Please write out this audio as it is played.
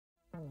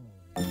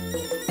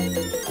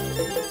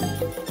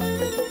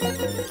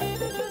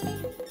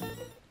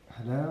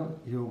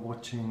you're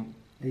watching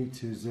A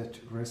to Z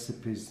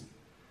recipes.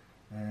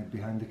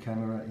 Behind the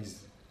camera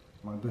is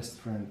my best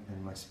friend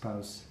and my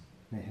spouse,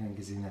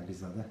 Nehengizina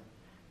Bizade.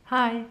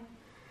 Hi.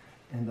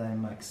 And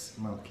I'm Max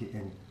Malkiel,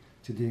 and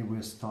today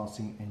we're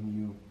starting a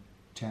new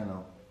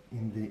channel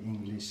in the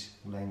English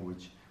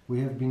language. We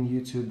have been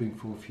YouTubing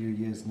for a few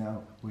years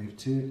now. We have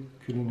 2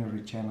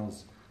 culinary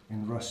channels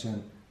in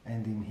Russian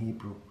and in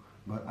Hebrew,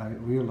 but I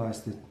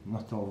realized that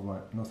not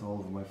all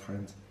of my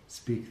friends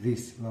speak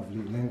these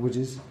lovely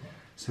languages.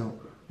 So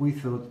we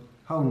thought,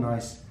 how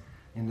nice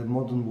in the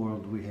modern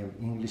world we have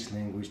English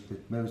language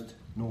that most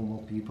normal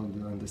people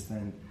do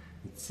understand.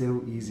 It's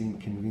so easy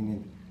and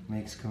convenient,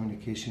 makes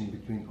communication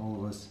between all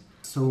of us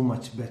so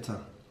much better.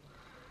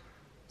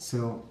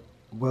 So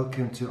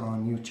welcome to our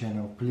new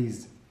channel.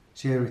 Please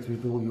share it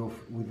with all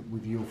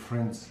with your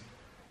friends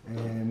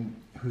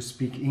who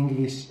speak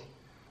English,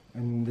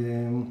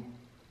 and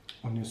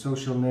on your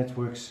social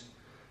networks,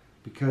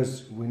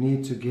 because we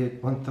need to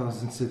get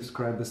 1,000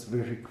 subscribers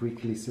very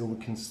quickly so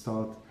we can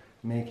start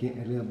making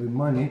a little bit of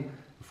money.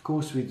 Of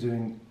course, we're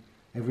doing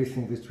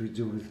everything that we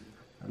do with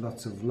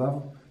lots of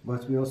love,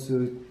 but we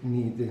also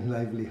need a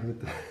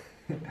livelihood.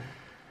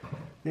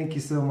 Thank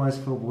you so much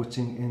for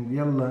watching, and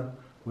yalla,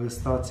 we're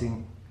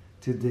starting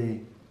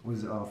today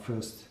with our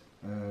first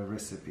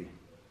recipe.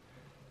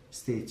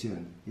 Stay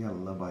tuned.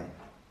 Yalla, bye.